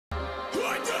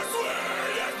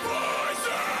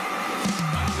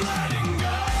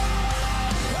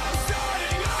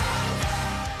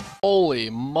Holy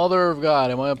mother of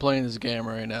God, am I playing this game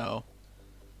right now?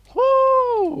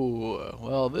 Woo!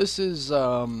 Well, this is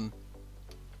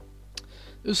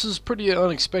pretty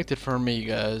unexpected for me,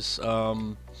 guys.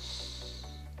 I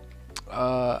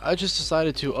just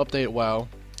decided to update WoW.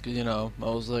 'Cause, you know, I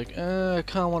was like, I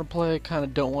kind of want to play, kind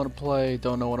of don't want to play,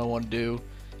 don't know what I want to do.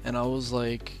 And I was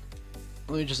like,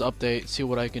 let me just update, see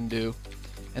what I can do.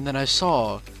 And then I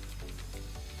saw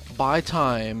buy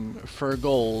time for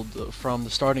gold from the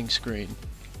starting screen.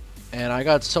 And I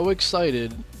got so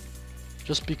excited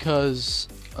just because,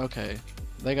 okay,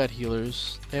 they got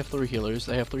healers. They have 3 healers.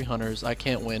 They have 3 hunters. I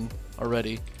can't win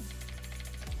already.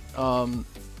 So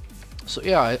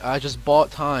yeah, I just bought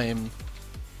time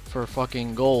for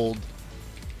fucking gold,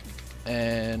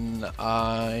 and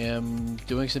I am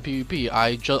doing some PvP.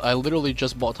 I literally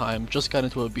just bought time. Just got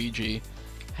into a BG.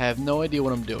 Have no idea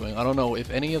what I'm doing. I don't know if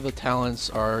any of the talents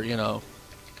are, you know.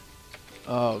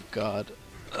 Oh God.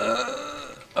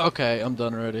 Okay, I'm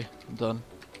done already. I'm done.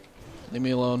 Leave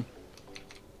me alone.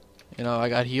 You know, I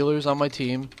got healers on my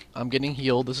team. I'm getting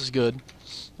healed. This is good.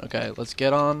 Okay, let's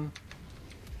get on.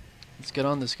 Let's get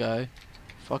on this guy.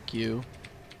 Fuck you.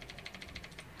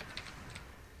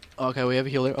 Okay, we have a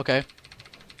healer. Okay.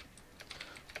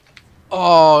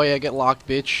 Oh, yeah, get locked,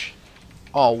 bitch.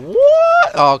 Oh,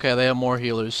 what? Oh, okay, they have more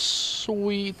healers.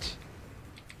 Sweet.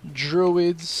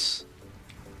 Druids.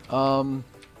 So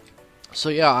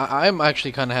yeah, I'm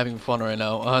actually kind of having fun right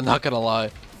now. Not gonna lie.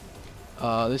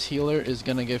 This healer is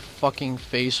gonna get fucking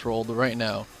face rolled right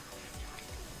now.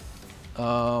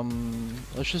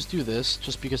 Let's just do this,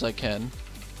 just because I can.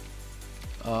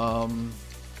 Let's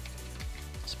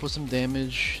put some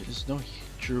damage. There's no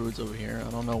druids over here.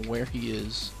 I don't know where he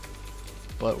is,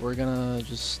 but we're gonna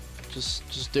just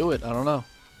do it. I don't know.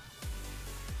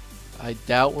 I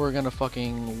doubt we're gonna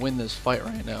fucking win this fight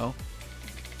right now.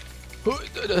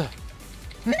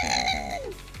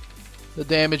 The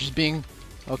damage is being...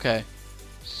 Okay.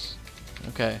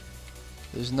 Okay.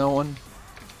 There's no one.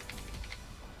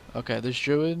 Okay, this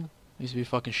druid needs to be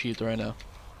fucking sheathed right now.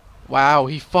 Wow,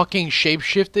 he fucking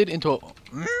shapeshifted into a...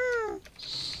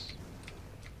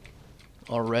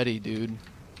 Already, dude.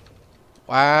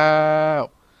 Wow.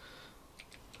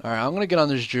 Alright, I'm gonna get on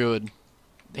this druid.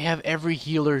 They have every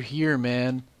healer here,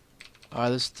 man.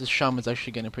 Alright, this shaman's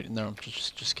actually getting pretty... No,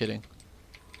 just kidding.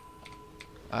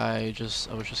 I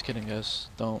was just kidding, guys.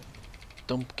 Don't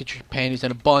get your panties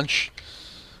in a bunch.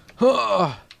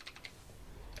 But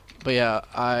yeah,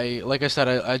 like I said,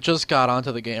 I just got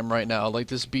onto the game right now. Like,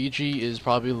 this BG is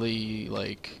probably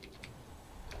like,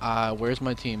 where's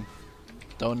my team?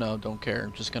 Don't know, don't care.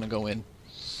 I'm just gonna go in.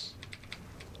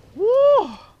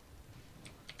 Woo!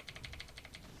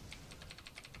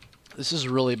 This is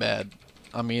really bad.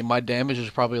 I mean, my damage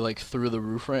is probably like through the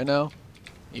roof right now,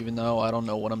 even though I don't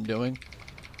know what I'm doing.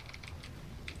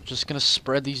 Just gonna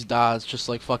spread these dots just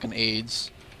like fucking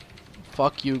AIDS.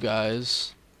 Fuck you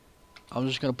guys. I'm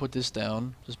just gonna put this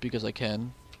down just because I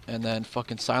can, and then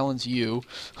fucking silence you.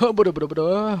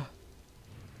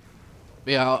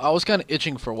 Yeah, I was kind of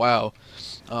itching for WoW.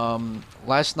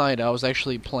 Last night I was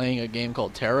actually playing a game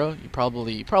called Terra. You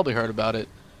probably heard about it.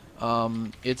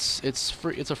 It's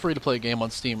free. It's a free to play game on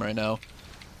Steam right now,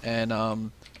 and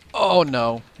oh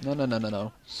no.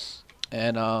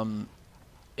 And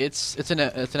it's an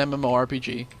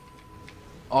MMORPG.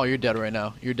 Oh, you're dead right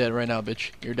now. You're dead right now,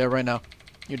 bitch. You're dead right now.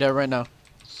 You're dead right now.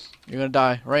 You're gonna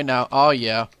die right now. Oh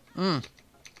yeah.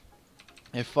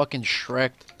 It fucking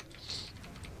shreked.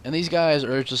 And these guys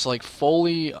are just like full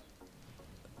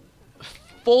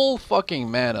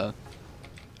fucking mana.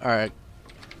 Alright.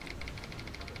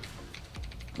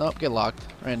 Nope, get locked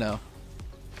right now.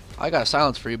 I got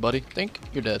silence for you, buddy. Think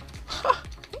you're dead.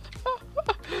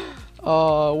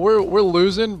 We're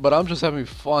losing, but I'm just having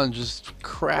fun just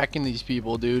cracking these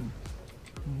people, dude.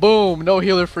 Boom, no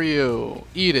healer for you.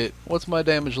 Eat it. What's my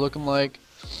damage looking like?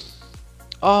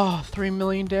 Oh, 3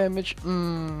 million damage.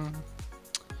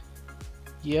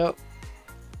 Yep.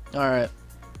 Alright.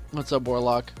 What's up,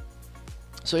 Warlock?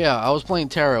 So yeah, I was playing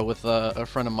Terra with a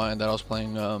friend of mine that I was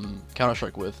playing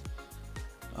Counter-Strike with.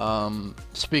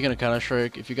 Speaking of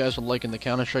Counter-Strike, if you guys are liking the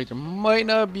Counter-Strike, there might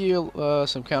not be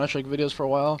some Counter-Strike videos for a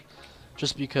while.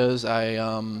 Just because I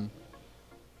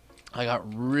got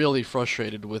really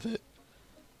frustrated with it.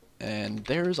 And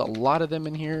there's a lot of them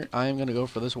in here. I am gonna go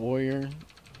for this warrior.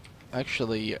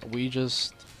 Actually, we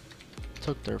just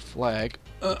took their flag.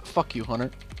 Fuck you, Hunter.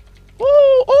 Woo!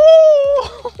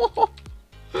 Oh!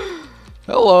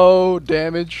 Hello,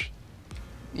 damage.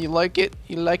 You like it?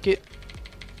 You like it?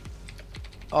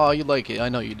 Oh, you like it. I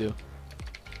know you do.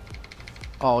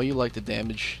 Oh, you like the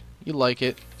damage. You like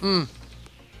it.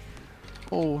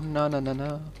 Oh,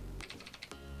 no.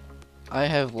 I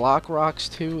have lock rocks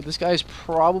too. This guy's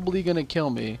probably gonna kill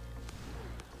me.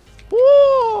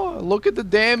 Woo! Look at the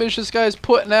damage this guy's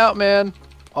putting out, man.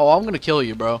 Oh, I'm gonna kill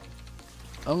you, bro.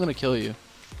 I'm gonna kill you.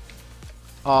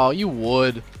 Oh, you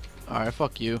would. Alright,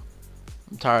 fuck you.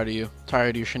 I'm tired of you.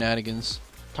 Tired of your shenanigans.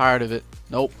 Tired of it.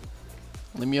 Nope.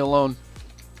 Leave me alone.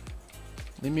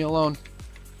 Leave me alone.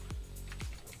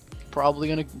 Probably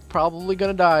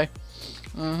gonna die.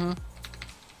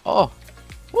 Oh.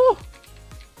 Woo!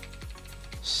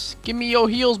 Give me your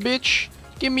heals, bitch.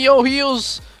 Give me your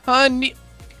heals. I need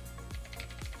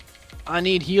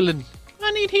healing.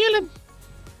 I need healing.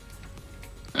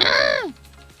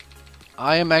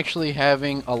 I am actually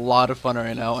having a lot of fun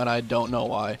right now, and I don't know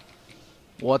why.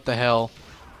 What the hell?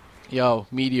 Yo,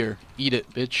 meteor. Eat it,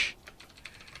 bitch.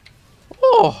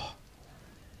 Oh.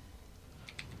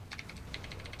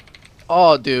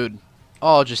 Oh, dude.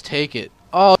 Oh, just take it.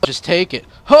 Oh, just take it.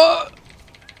 Huh!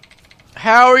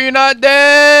 How are you not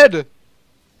dead?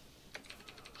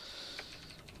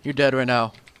 You're dead right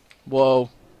now. Whoa.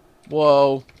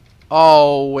 Whoa.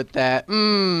 Oh, with that.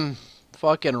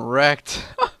 Fucking wrecked.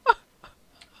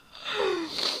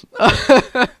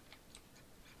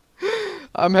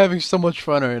 I'm having so much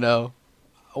fun right now.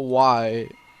 Why?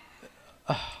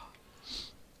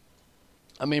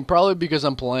 I mean, probably because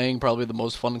I'm playing probably the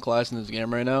most fun class in this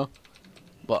game right now.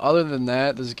 But other than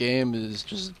that, this game is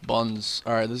just buns.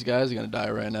 Alright, this guy's gonna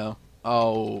die right now.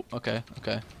 Oh, okay,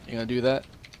 okay. You gonna do that?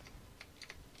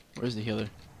 Where's the healer?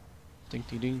 Dink,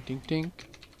 dink, dink, dink, dink.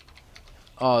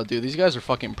 Oh, dude, these guys are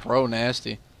fucking pro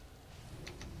nasty.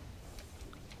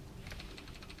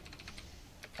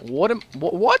 What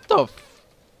the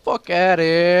fuck out of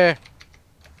here?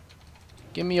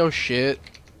 Give me your shit.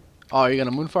 Oh, you're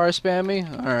gonna moonfire spam me?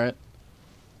 Alright.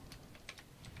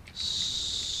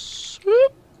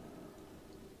 Swoop.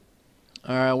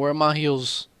 Alright, where are my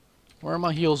heals? Where are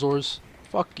my heals, Ors?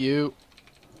 Fuck you.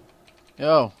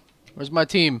 Yo, where's my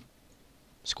team?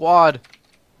 Squad.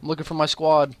 I'm looking for my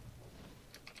squad.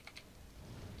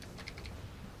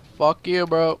 Fuck you,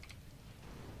 bro.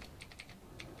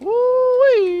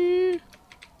 Woo-wee.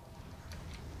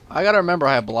 I gotta remember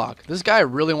I have block. This guy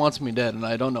really wants me dead, and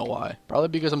I don't know why. Probably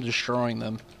because I'm destroying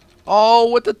them.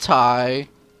 Oh, with the tie.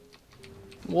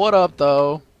 What up,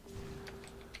 though?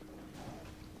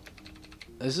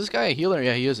 Is this guy a healer?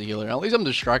 Yeah, he is a healer. At least I'm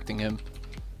distracting him.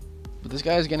 But this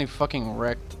guy is getting fucking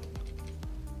wrecked.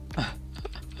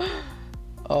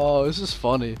 Oh, this is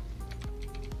funny.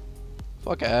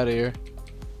 Fuck out of here.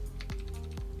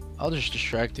 I'll just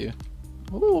distract you.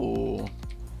 Ooh.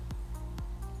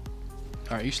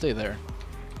 Alright, you stay there.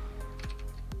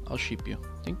 I'll sheep you.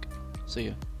 Think. See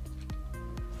ya.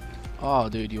 Oh,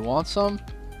 dude, you want some?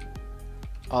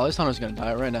 Oh, this hunter's gonna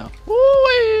die right now.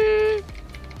 Woo-wee!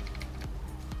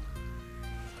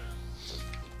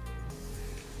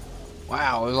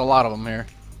 Wow, there's a lot of them here.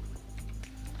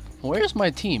 Where's my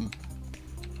team?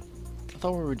 I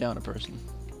thought we were down a person.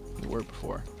 We were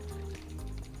before.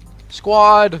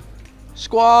 Squad!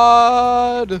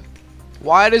 Squad!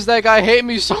 Why does that guy hate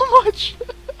me so much?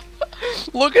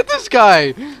 Look at this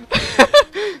guy!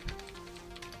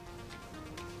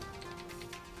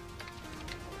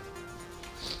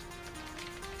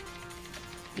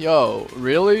 Yo,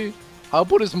 really? I'll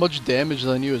put as much damage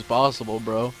on you as possible,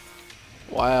 bro.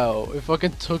 Wow, it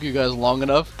fucking took you guys long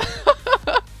enough.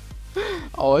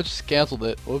 Oh, I just canceled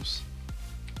it. Whoops.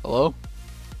 Hello?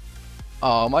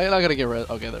 Oh, am I not gonna get rid?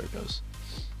 Okay, there it goes.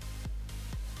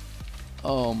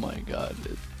 Oh my god,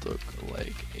 it took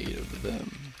like 8 of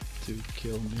them to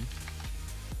kill me.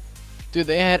 Dude,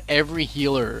 they had every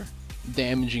healer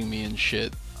damaging me and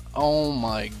shit. Oh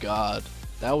my god.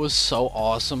 That was so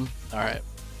awesome. Alright.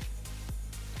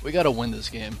 We gotta win this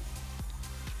game.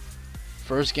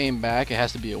 First game back, it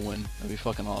has to be a win. That'd be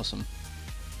fucking awesome.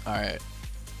 Alright.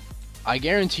 I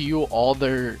guarantee you all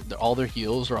their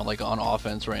heals are like on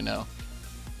offense right now.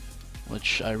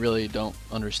 Which I really don't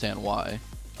understand why.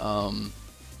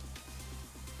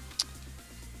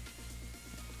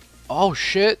 Oh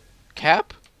shit.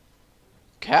 Cap?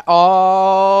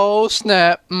 Oh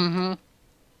snap.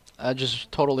 That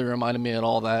just totally reminded me of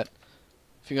all that.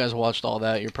 If you guys watched all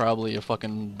that, you're probably a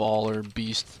fucking baller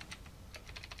beast.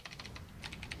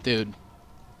 Dude.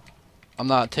 I'm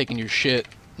not taking your shit.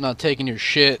 I'm not taking your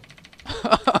shit.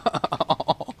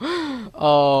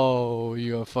 Oh,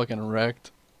 you got fucking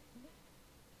wrecked.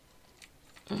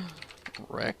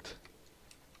 Wrecked.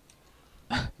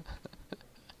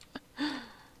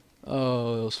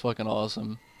 Oh, that was fucking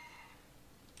awesome.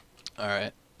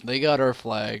 Alright. They got our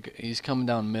flag. He's coming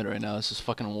down mid right now. This is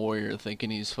fucking warrior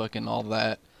thinking he's fucking all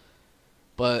that.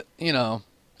 But, you know,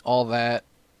 all that.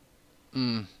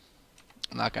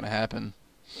 Not gonna happen.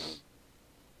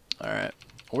 Alright.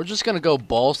 We're just gonna go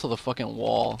balls to the fucking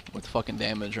wall with fucking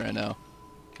damage right now.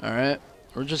 Alright?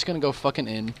 We're just gonna go fucking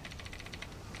in.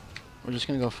 We're just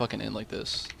gonna go fucking in like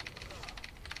this.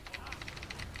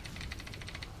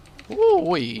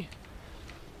 Woo-wee.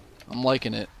 I'm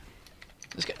liking it.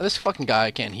 This fucking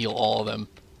guy can't heal all of them.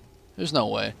 There's no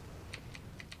way.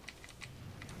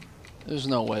 There's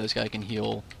no way this guy can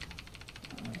heal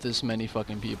this many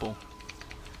fucking people.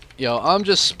 Yo, I'm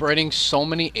just spreading so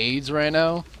many AIDS right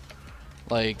now.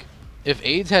 Like, if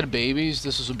AIDS had babies,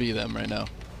 this would be them right now.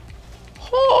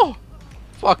 Oh!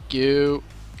 Fuck you.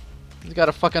 He's got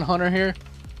a fucking hunter here.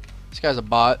 This guy's a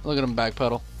bot. Look at him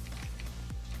backpedal.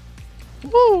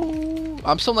 Woo!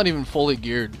 I'm still not even fully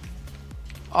geared.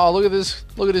 Oh, look at this.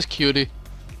 Look at this cutie.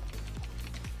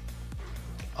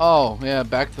 Oh, yeah,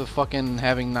 back to fucking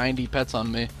having 90 pets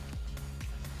on me.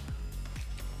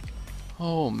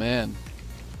 Oh, man.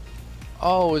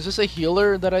 Oh, is this a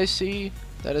healer that I see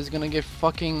that is gonna get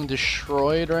fucking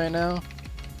destroyed right now?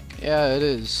 Yeah, it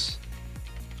is.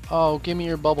 Oh, give me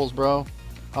your bubbles, bro.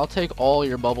 I'll take all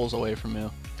your bubbles away from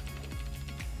you.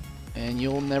 And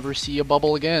you'll never see a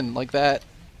bubble again like that.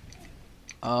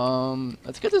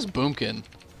 Let's get this Boomkin.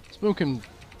 This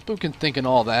Boomkin thinking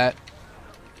all that.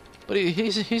 But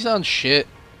he's on shit.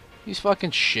 He's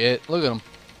fucking shit. Look at him.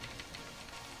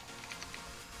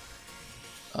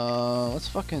 Let's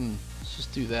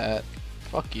just do that.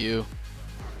 Fuck you.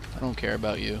 I don't care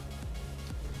about you.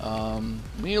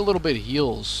 We need a little bit of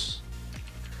heals.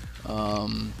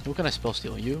 Who can I spell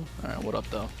steal? You? Alright, what up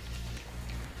though?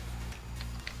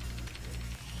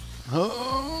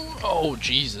 Oh,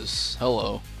 Jesus.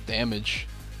 Hello. Damage.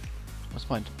 What's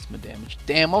my damage?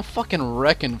 Damn, I'm fucking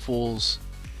wrecking fools.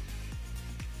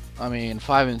 I mean,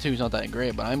 5 and 2 is not that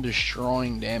great, but I'm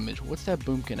destroying damage. What's that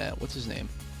Boomkin at? What's his name?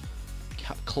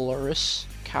 Caloris?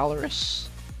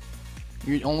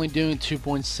 You're only doing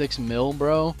 2.6 mil,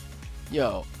 bro?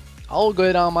 Yo, I'll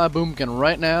go down my Boomkin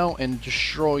right now and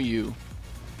destroy you.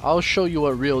 I'll show you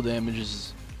what real damage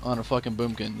is on a fucking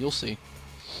Boomkin. You'll see.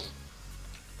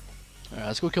 Alright,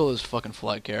 let's go kill this fucking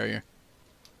flag carrier.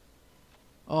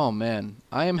 Oh man,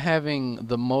 I am having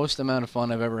the most amount of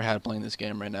fun I've ever had playing this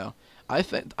game right now. I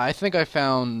think I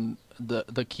found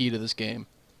the key to this game.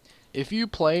 If you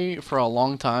play for a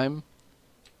long time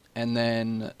and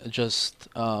then just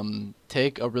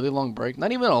take a really long break,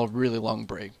 not even a really long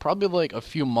break, probably like a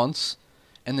few months,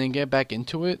 and then get back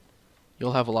into it,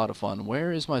 you'll have a lot of fun.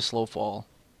 Where is my slow fall?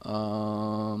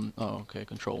 Oh, okay,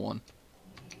 control 1.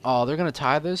 Oh, they're gonna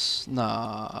tie this?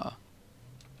 Nah.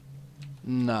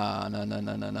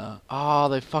 Nah. Oh,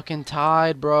 they fucking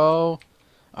tied, bro.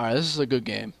 Alright, this is a good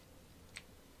game.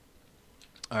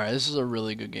 Alright, this is a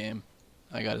really good game,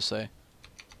 I gotta say.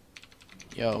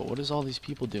 Yo, what is all these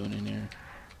people doing in here?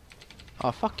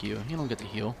 Oh, fuck you. You don't get to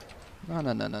heal.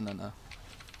 No.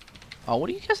 Oh, what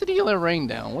do you guys to heal that rain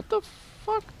down? What the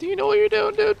fuck? Do you know what you're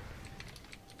doing, dude?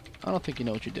 I don't think you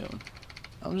know what you're doing.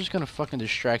 I'm just gonna fucking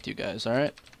distract you guys,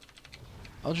 alright?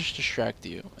 I'll just distract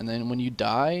you. And then when you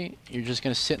die, you're just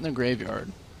gonna sit in the graveyard.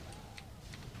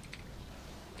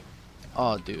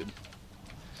 Oh, dude.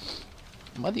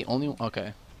 Am I the only one?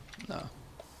 Okay. No.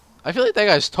 I feel like that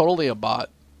guy's totally a bot.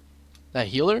 That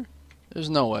healer? There's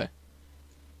no way.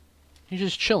 He's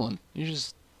just chilling.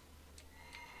 He's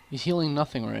healing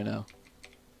nothing right now.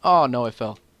 Oh, no, I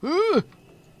fell.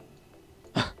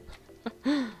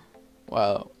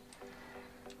 Wow.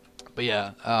 But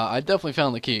yeah, I definitely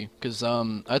found the key. Because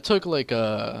I took like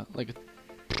a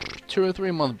 2 or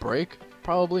 3 month break.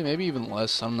 Probably, maybe even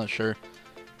less. I'm not sure.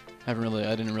 I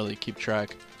didn't really keep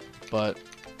track. But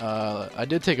I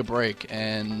did take a break,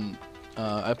 and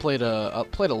I played a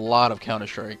lot of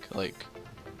Counter-Strike. Like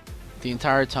the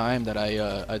entire time that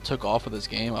I took off of this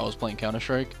game, I was playing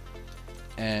Counter-Strike,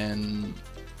 and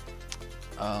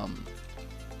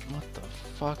what the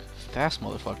fuck, fast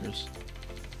motherfuckers.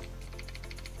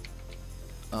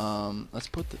 Let's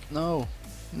put the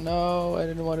no, I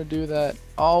didn't want to do that.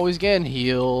 Oh, he's getting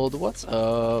healed. What's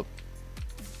up?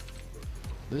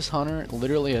 This hunter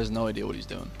literally has no idea what he's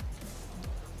doing.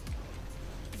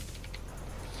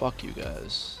 Fuck you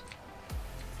guys.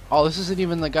 Oh, this isn't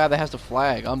even the guy that has the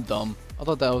flag. I'm dumb. I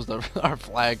thought that was our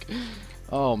flag.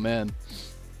 Oh man.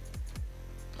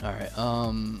 Alright,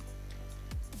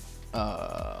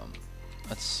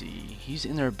 let's see. He's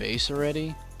in their base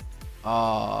already?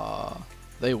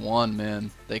 They won,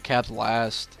 man. They capped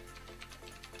last.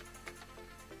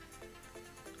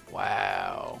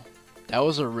 Wow. That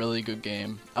was a really good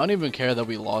game. I don't even care that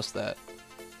we lost that.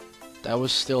 That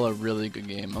was still a really good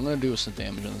game. I'm gonna do some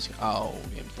damage on this guy. Oh,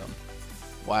 game's done.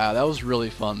 Wow, that was really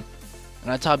fun.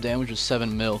 And our top damage was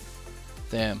 7 mil.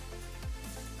 Damn.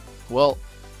 Well,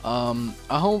 I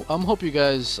hope you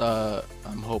guys, I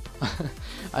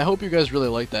hope you guys really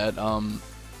like that,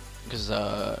 because,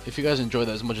 if you guys enjoyed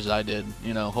that as much as I did,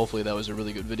 you know, hopefully that was a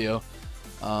really good video.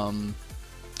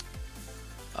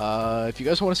 If you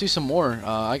guys want to see some more,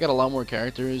 I got a lot more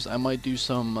characters. I might do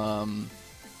some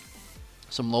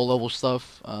low-level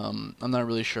stuff, I'm not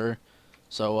really sure.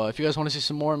 So, if you guys want to see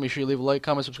some more, make sure you leave a like,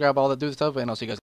 comment, subscribe, all that good stuff, and I'll see you guys